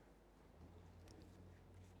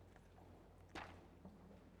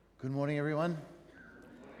Good morning, everyone.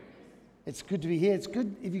 It's good to be here. It's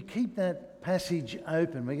good if you keep that passage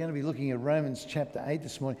open. We're going to be looking at Romans chapter 8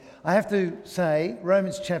 this morning. I have to say,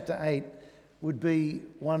 Romans chapter 8 would be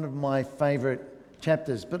one of my favourite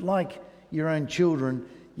chapters. But like your own children,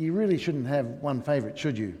 you really shouldn't have one favourite,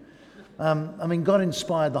 should you? God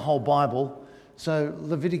inspired the whole Bible. So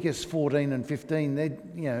Leviticus 14 and 15,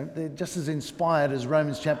 they're just as inspired as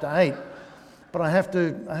Romans chapter 8. But I have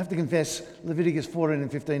to confess, Leviticus 14 and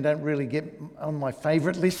 15 don't really get on my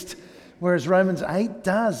favourite list, whereas Romans 8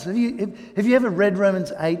 does. Have you ever read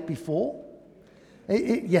Romans 8 before?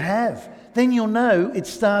 You have. Then you'll know it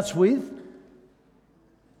starts with...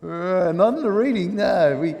 not in the reading,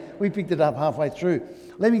 no. We picked it up halfway through.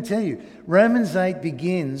 Let me tell you, Romans 8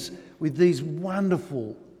 begins with these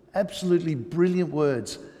wonderful, absolutely brilliant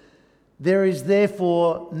words. There is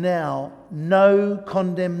therefore now no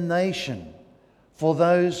condemnation for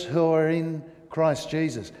those who are in Christ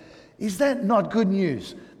Jesus. Is that not good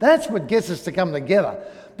news? That's what gets us to come together,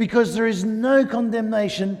 because there is no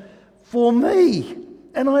condemnation for me,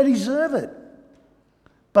 and I deserve it.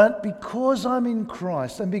 But because I'm in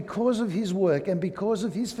Christ, and because of his work, and because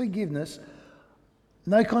of his forgiveness,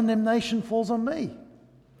 no condemnation falls on me.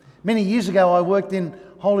 Many years ago, I worked in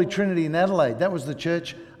Holy Trinity in Adelaide. That was the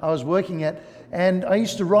church I was working at. And I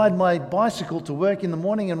used to ride my bicycle to work in the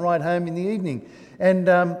morning and ride home in the evening. And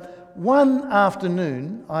one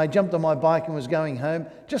afternoon, I jumped on my bike and was going home,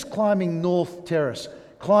 just climbing North Terrace.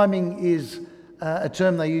 Climbing is a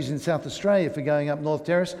term they use in South Australia for going up North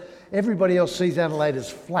Terrace. Everybody else sees Adelaide as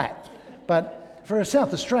flat. But for a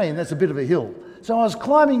South Australian, that's a bit of a hill. So I was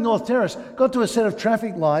climbing North Terrace, got to a set of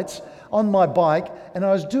traffic lights on my bike, and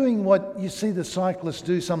I was doing what you see the cyclists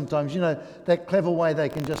do sometimes, that clever way they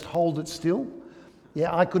can just hold it still.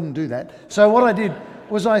 Yeah, I couldn't do that. So what I did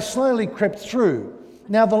was I slowly crept through.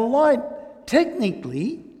 Now the light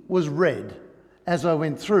technically was red as I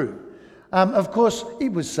went through. Of course,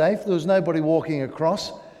 it was safe. There was nobody walking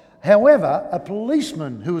across. However, a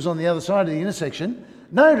policeman who was on the other side of the intersection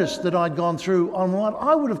noticed that I'd gone through on what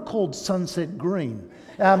I would have called sunset green.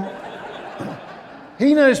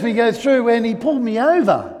 He noticed me go through and he pulled me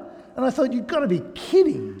over. And I thought, you've got to be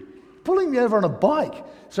kidding. Pulling me over on a bike.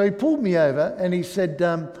 So he pulled me over and he said,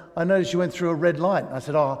 I noticed you went through a red light. And I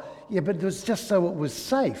said, oh, yeah, but it was just so it was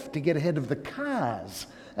safe to get ahead of the cars.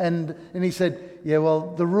 And he said, yeah,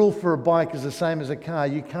 well, the rule for a bike is the same as a car.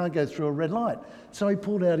 You can't go through a red light. So he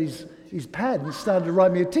pulled out his pad and started to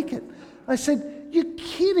write me a ticket. I said, you're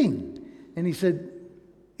kidding. And he said,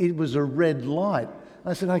 it was a red light.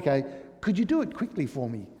 I said, okay, could you do it quickly for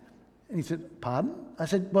me? And he said, pardon? I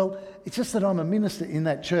said, well, it's just that I'm a minister in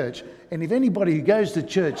that church, and if anybody who goes to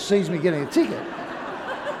church sees me getting a ticket.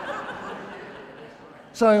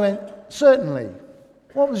 So he went, certainly.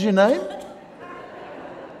 What was your name?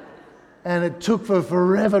 And it took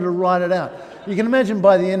forever to write it out. You can imagine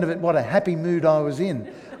by the end of it what a happy mood I was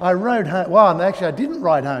in. I rode home. Well, actually, I didn't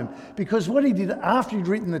ride home, because what he did after he'd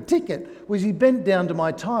written the ticket was he bent down to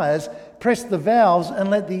my tyres, pressed the valves and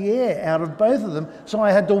let the air out of both of them, so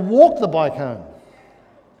I had to walk the bike home.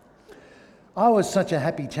 I was such a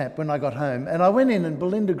happy chap when I got home, and I went in and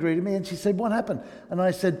Belinda greeted me and she said, what happened? And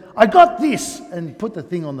I said, I got this, and put the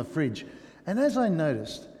thing on the fridge. And as I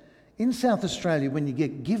noticed, in South Australia, when you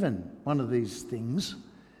get given one of these things,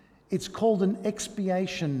 it's called an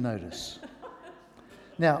expiation notice.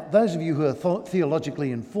 Now, those of you who are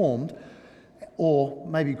theologically informed, or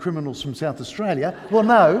maybe criminals from South Australia, will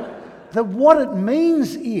know that what it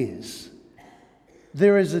means is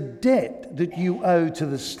there is a debt that you owe to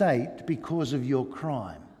the state because of your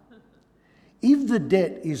crime. If the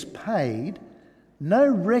debt is paid, no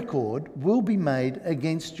record will be made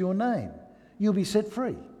against your name. You'll be set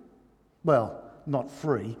free. Well, not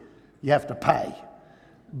free, you have to pay.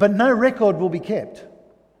 But no record will be kept.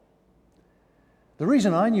 The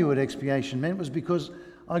reason I knew what expiation meant was because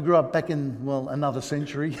I grew up back in, another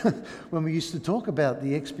century when we used to talk about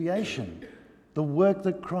the expiation, the work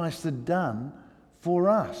that Christ had done for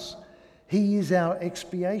us. He is our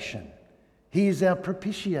expiation. He is our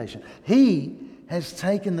propitiation. He has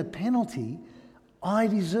taken the penalty I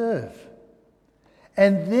deserve.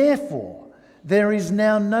 And therefore, there is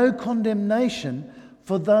now no condemnation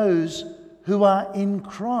for those who are in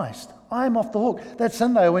Christ. I am off the hook. That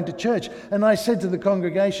Sunday I went to church and I said to the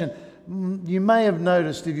congregation, you may have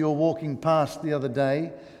noticed if you were walking past the other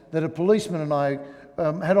day that a policeman and I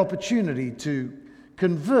had opportunity to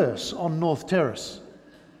converse on North Terrace.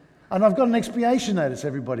 And I've got an expiation notice.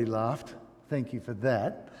 Everybody laughed. Thank you for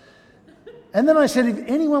that. And then I said, if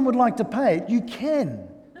anyone would like to pay it, you can,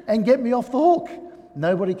 and get me off the hook.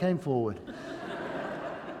 Nobody came forward.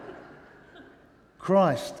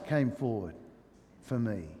 Christ came forward for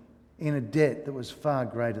me in a debt that was far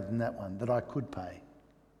greater than that one that I could pay.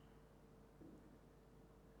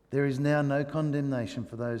 There is now no condemnation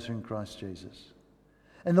for those who are in Christ Jesus.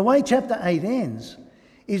 And the way chapter 8 ends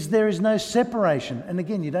is there is no separation. And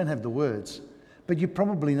again, you don't have the words, but you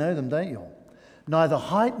probably know them, don't you all? Neither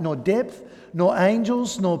height nor depth, nor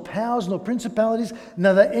angels, nor powers, nor principalities,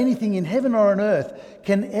 neither anything in heaven or on earth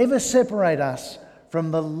can ever separate us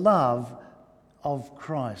from the love of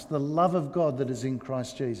Christ, the love of God that is in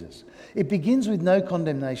Christ Jesus. It begins with no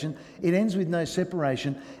condemnation, it ends with no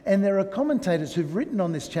separation, and there are commentators who've written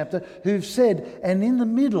on this chapter who've said, and in the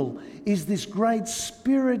middle is this great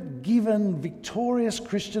Spirit-given, victorious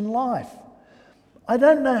Christian life. I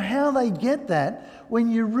don't know how they get that when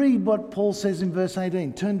you read what Paul says in verse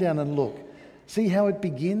 18. Turn down and look. See how it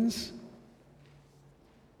begins?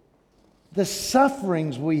 The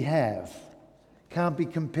sufferings we have can't be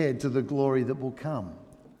compared to the glory that will come.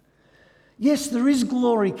 Yes, there is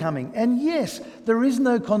glory coming, and yes, there is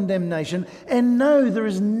no condemnation, and no, there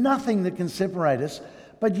is nothing that can separate us.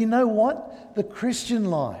 But you know what? The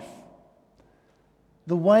Christian life,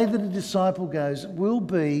 the way that a disciple goes, will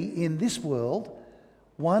be in this world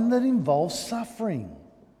one that involves suffering.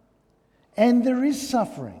 And there is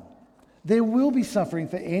suffering. There will be suffering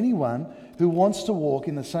for anyone who wants to walk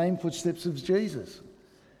in the same footsteps of Jesus.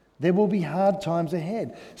 There will be hard times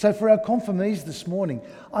ahead. So for our confirmees this morning,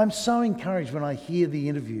 I'm so encouraged when I hear the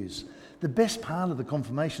interviews. The best part of the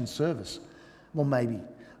confirmation service, well, maybe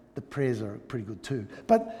the prayers are pretty good too,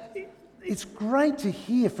 but it's great to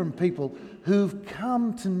hear from people who've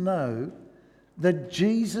come to know that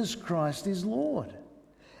Jesus Christ is Lord.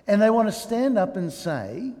 And they want to stand up and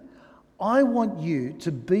say, I want you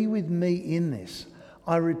to be with me in this.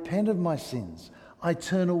 I repent of my sins. I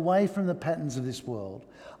turn away from the patterns of this world.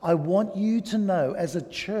 I want you to know as a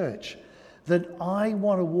church that I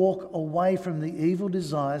want to walk away from the evil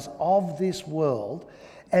desires of this world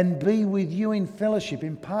and be with you in fellowship,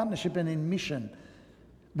 in partnership and in mission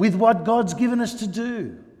with what God's given us to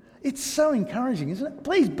do. It's so encouraging, isn't it?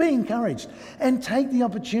 Please be encouraged and take the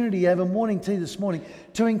opportunity over morning tea this morning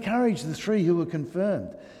to encourage the 3 who were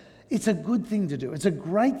confirmed. It's a good thing to do. It's a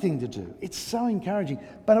great thing to do. It's so encouraging,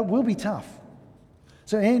 but it will be tough.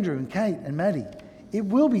 So Andrew and Kate and Maddie, it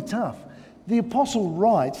will be tough. The apostle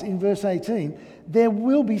writes in verse 18, there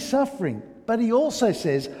will be suffering. But he also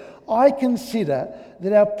says, I consider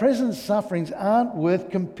that our present sufferings aren't worth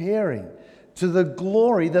comparing to the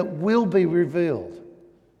glory that will be revealed.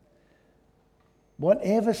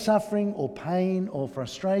 Whatever suffering or pain or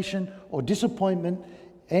frustration or disappointment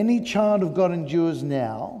any child of God endures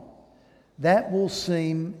now, that will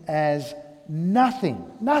seem as nothing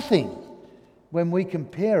when we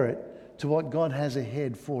compare it to what God has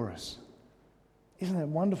ahead for us. Isn't that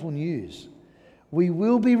wonderful news? We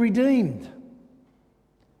will be redeemed,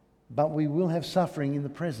 but we will have suffering in the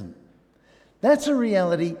present. That's a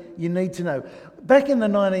reality you need to know. Back in the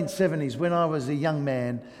 1970s, when I was a young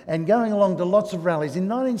man and going along to lots of rallies, in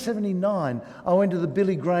 1979, I went to the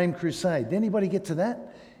Billy Graham Crusade. Did anybody get to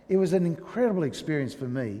that? It was an incredible experience for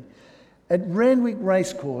me. At Randwick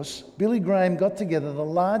Racecourse, Billy Graham got together the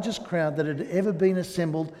largest crowd that had ever been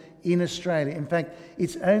assembled in Australia. In fact,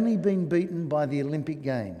 it's only been beaten by the Olympic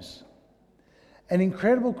Games. An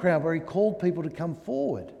incredible crowd where he called people to come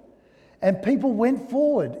forward. And people went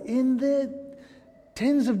forward in their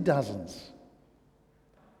tens of dozens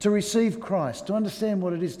to receive Christ, to understand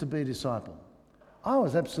what it is to be a disciple. I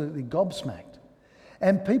was absolutely gobsmacked.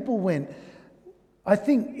 And people went, I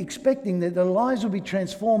think, expecting that their lives would be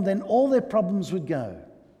transformed and all their problems would go.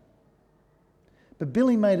 But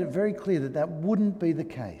Billy made it very clear that that wouldn't be the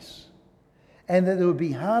case, and that there would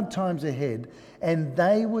be hard times ahead, and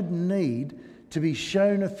they would need to be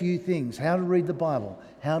shown a few things: how to read the Bible,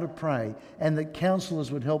 how to pray, and that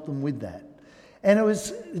counsellors would help them with that. And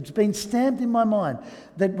it's been stamped in my mind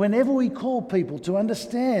that whenever we call people to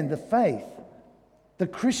understand the faith, the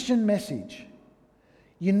Christian message,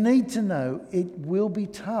 you need to know it will be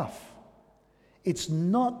tough. It's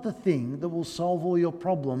not the thing that will solve all your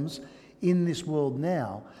problems in this world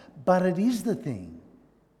now, but it is the thing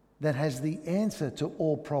that has the answer to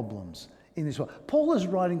all problems in this world. Paul is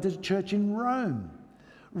writing to the church in Rome.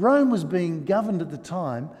 Rome was being governed at the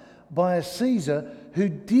time by a Caesar who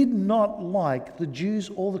did not like the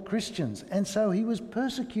Jews or the Christians, and so he was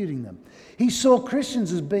persecuting them. He saw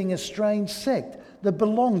Christians as being a strange sect that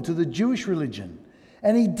belonged to the Jewish religion,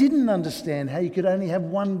 and he didn't understand how you could only have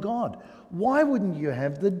one God. Why wouldn't you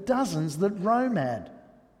have the dozens that Rome had?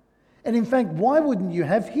 And in fact, why wouldn't you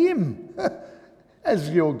have him as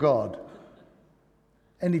your God?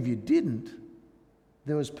 And if you didn't,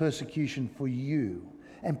 there was persecution for you.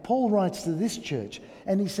 And Paul writes to this church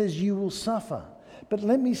and he says, you will suffer. But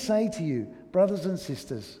let me say to you, brothers and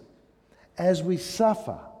sisters, as we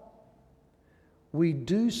suffer, we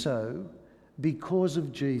do so because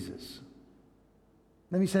of Jesus.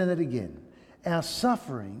 Let me say that again. Our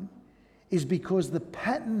suffering is because the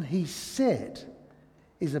pattern he set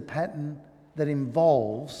is a pattern that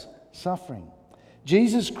involves suffering.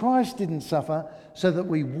 Jesus Christ didn't suffer so that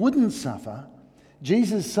we wouldn't suffer.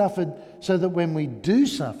 Jesus suffered so that when we do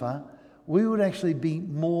suffer, we would actually be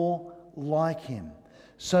more like him.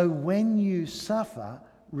 So when you suffer,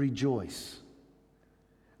 rejoice.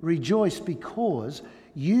 Rejoice because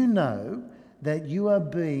you know that you are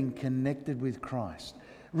being connected with Christ.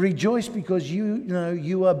 Rejoice because you know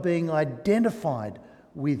you are being identified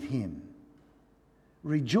with him.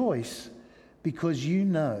 Rejoice because you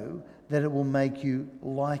know that it will make you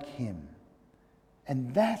like him.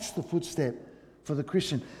 And that's the footstep for the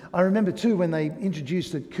Christian. I remember too when they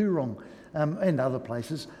introduced at Coorong and other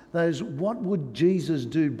places, those "What Would Jesus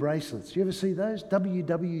Do" bracelets. You ever see those?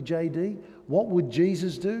 WWJD, What Would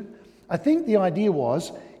Jesus Do? I think the idea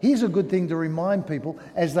was, here's a good thing to remind people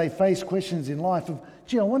as they face questions in life of,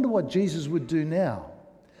 gee, I wonder what Jesus would do now.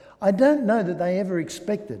 I don't know that they ever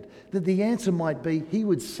expected that the answer might be he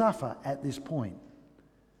would suffer at this point.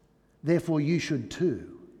 Therefore, you should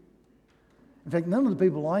too. In fact, none of the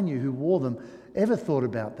people I knew who wore them ever thought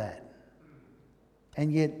about that.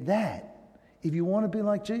 And yet that, if you want to be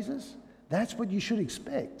like Jesus, that's what you should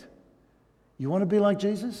expect. You want to be like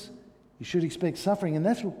Jesus? You should expect suffering. And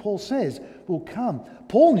that's what Paul says will come.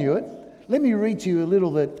 Paul knew it. Let me read to you a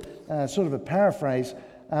little bit, sort of a paraphrase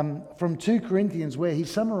from 2 Corinthians where he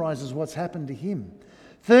summarises what's happened to him.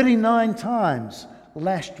 39 times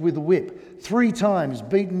lashed with a whip, 3 times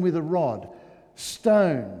beaten with a rod,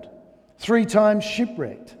 stoned, 3 times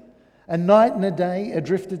shipwrecked, a night and a day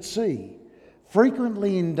adrift at sea,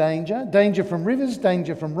 frequently in danger, danger from rivers,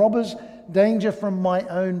 danger from robbers, danger from my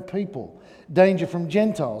own people, danger from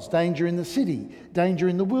Gentiles, danger in the city, danger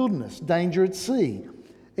in the wilderness, danger at sea,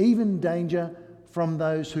 even danger from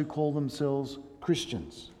those who call themselves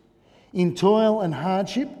Christians. In toil and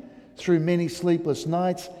hardship, through many sleepless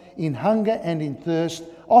nights, in hunger and in thirst,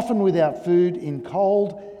 often without food, in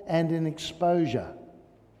cold and in exposure.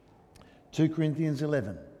 2 Corinthians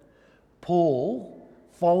 11. Paul,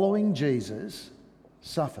 following Jesus,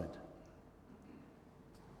 suffered.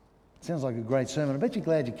 Sounds like a great sermon. I bet you're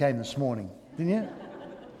glad you came this morning, didn't you?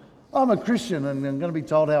 I'm a Christian and I'm going to be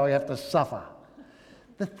told how I have to suffer.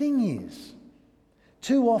 The thing is,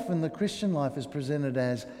 too often the Christian life is presented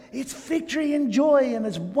as, it's victory and joy and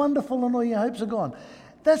it's wonderful and all your hopes are gone.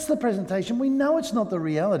 That's the presentation. We know it's not the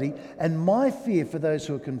reality. And my fear for those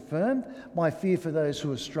who are confirmed, my fear for those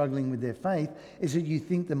who are struggling with their faith, is that you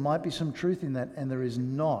think there might be some truth in that, and there is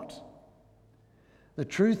not. The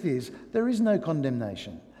truth is, there is no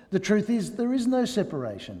condemnation. The truth is, there is no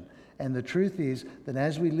separation. And the truth is that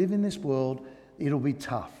as we live in this world, it'll be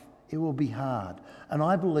tough. It will be hard. And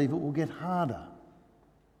I believe it will get harder.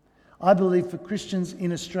 I believe for Christians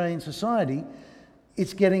in Australian society,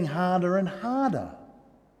 it's getting harder and harder.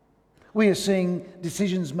 We are seeing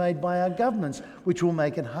decisions made by our governments which will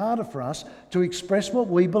make it harder for us to express what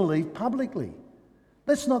we believe publicly.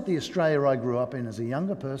 That's not the Australia I grew up in as a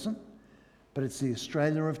younger person, but it's the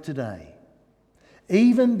Australia of today.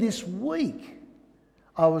 Even this week,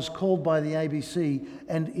 I was called by the ABC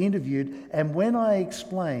and interviewed, and when I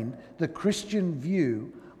explained the Christian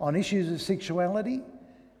view on issues of sexuality,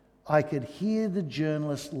 I could hear the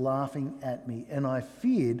journalists laughing at me, and I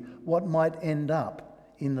feared what might end up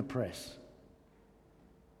in the press.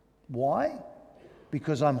 Why?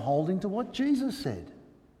 Because I'm holding to what Jesus said.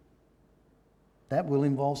 That will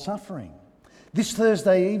involve suffering. This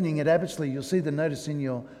Thursday evening at Abbotsleigh, you'll see the notice in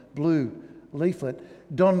your blue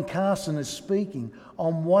leaflet, Don Carson is speaking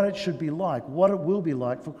on what it should be like, what it will be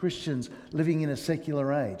like for Christians living in a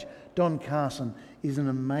secular age. Don Carson is an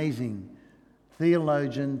amazing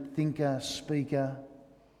theologian, thinker, speaker.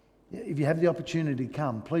 If you have the opportunity to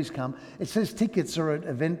come, please come. It says tickets are at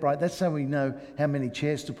Eventbrite. That's how we know how many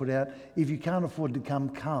chairs to put out. If you can't afford to come,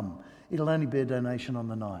 come. It'll only be a donation on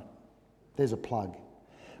the night. There's a plug.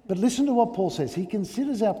 But listen to what Paul says. He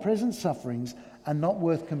considers our present sufferings are not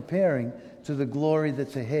worth comparing to the glory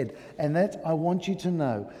that's ahead. And that I want you to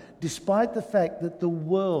know, despite the fact that the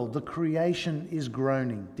world, the creation is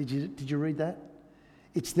groaning. Did you read that?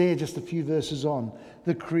 It's there just a few verses on.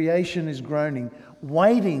 The creation is groaning,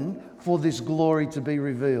 waiting for this glory to be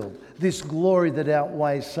revealed. This glory that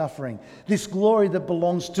outweighs suffering. This glory that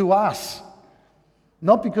belongs to us.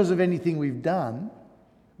 Not because of anything we've done,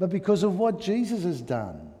 but because of what Jesus has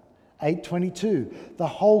done. 8:22, the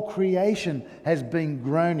whole creation has been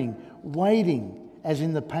groaning, waiting, as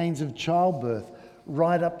in the pains of childbirth,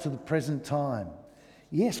 right up to the present time.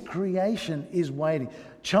 Yes, creation is waiting.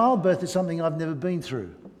 Childbirth is something I've never been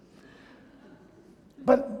through.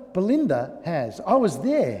 But Belinda has. I was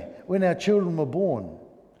there when our children were born.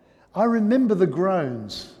 I remember the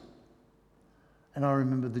groans and I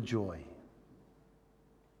remember the joy.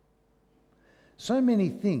 So many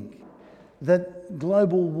think that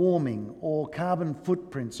global warming or carbon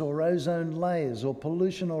footprints or ozone layers or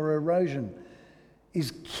pollution or erosion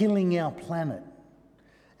is killing our planet.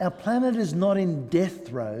 Our planet is not in death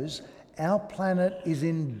throes. Our planet is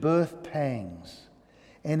in birth pangs.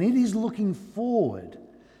 And it is looking forward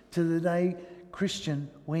to the day, Christian,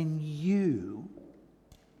 when you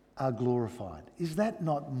are glorified. Is that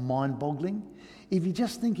not mind-boggling? If you're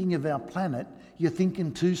just thinking of our planet, you're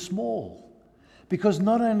thinking too small. Because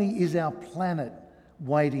not only is our planet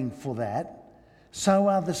waiting for that, so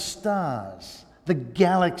are the stars, the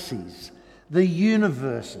galaxies, the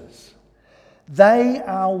universes. They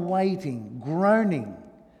are waiting, groaning,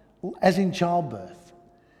 as in childbirth,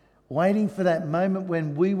 waiting for that moment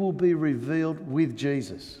when we will be revealed with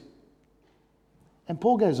Jesus. And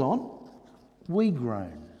Paul goes on, we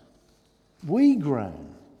groan. We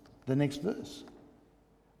groan. The next verse.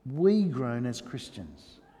 We groan as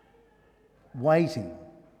Christians, waiting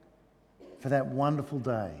for that wonderful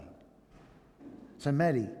day. So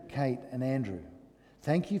Maddie, Kate and Andrew,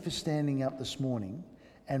 thank you for standing up this morning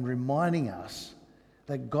and reminding us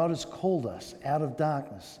that God has called us out of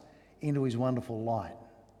darkness into his wonderful light.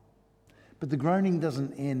 But the groaning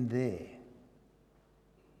doesn't end there.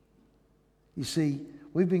 You see,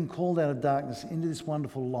 we've been called out of darkness into this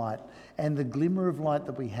wonderful light, and the glimmer of light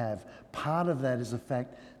that we have, part of that is the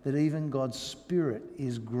fact that even God's Spirit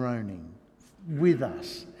is groaning with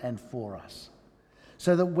us and for us.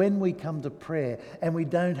 So that when we come to prayer and we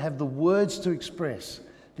don't have the words to express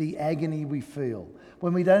the agony we feel,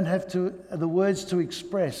 when we don't have the words to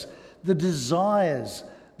express the desires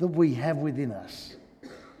that we have within us,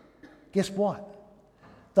 guess what?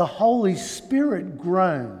 The Holy Spirit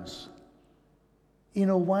groans in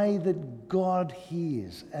a way that God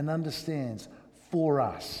hears and understands for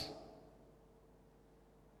us.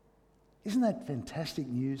 Isn't that fantastic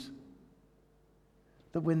news?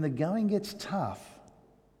 That when the going gets tough,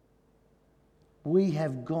 we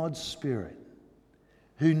have God's Spirit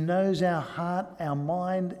who knows our heart, our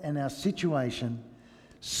mind, and our situation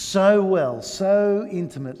so well, so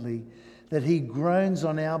intimately, that he groans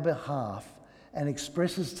on our behalf and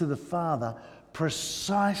expresses to the Father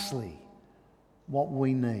precisely what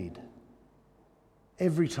we need.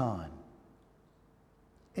 Every time.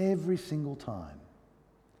 Every single time.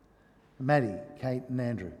 Maddie, Kate and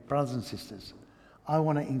Andrew, brothers and sisters, I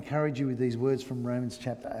want to encourage you with these words from Romans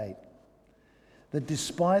chapter 8. That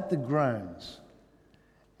despite the groans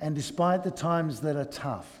and despite the times that are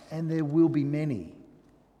tough, and there will be many,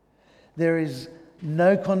 there is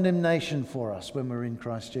no condemnation for us when we're in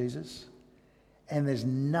Christ Jesus, and there's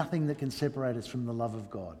nothing that can separate us from the love of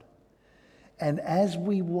God. And as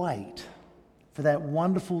we wait for that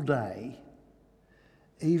wonderful day,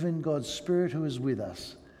 even God's Spirit who is with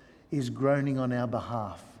us is groaning on our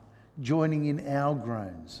behalf, joining in our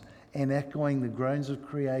groans and echoing the groans of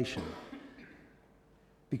creation,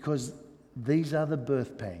 because these are the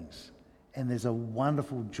birth pangs and there's a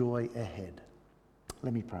wonderful joy ahead.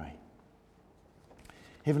 Let me pray.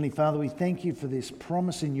 Heavenly Father, we thank you for this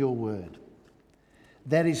promise in your word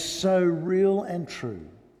that is so real and true,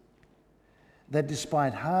 that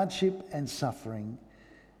despite hardship and suffering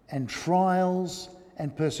and trials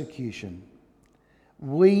and persecution,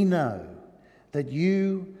 we know that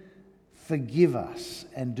you forgive us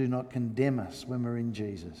and do not condemn us when we're in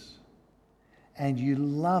Jesus. And you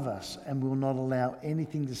love us and will not allow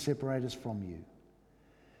anything to separate us from you.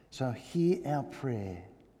 So hear our prayer,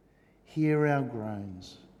 hear our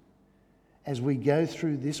groans as we go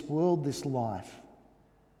through this world, this life,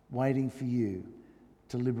 waiting for you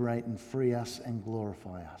to liberate and free us and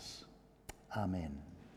glorify us. Amen.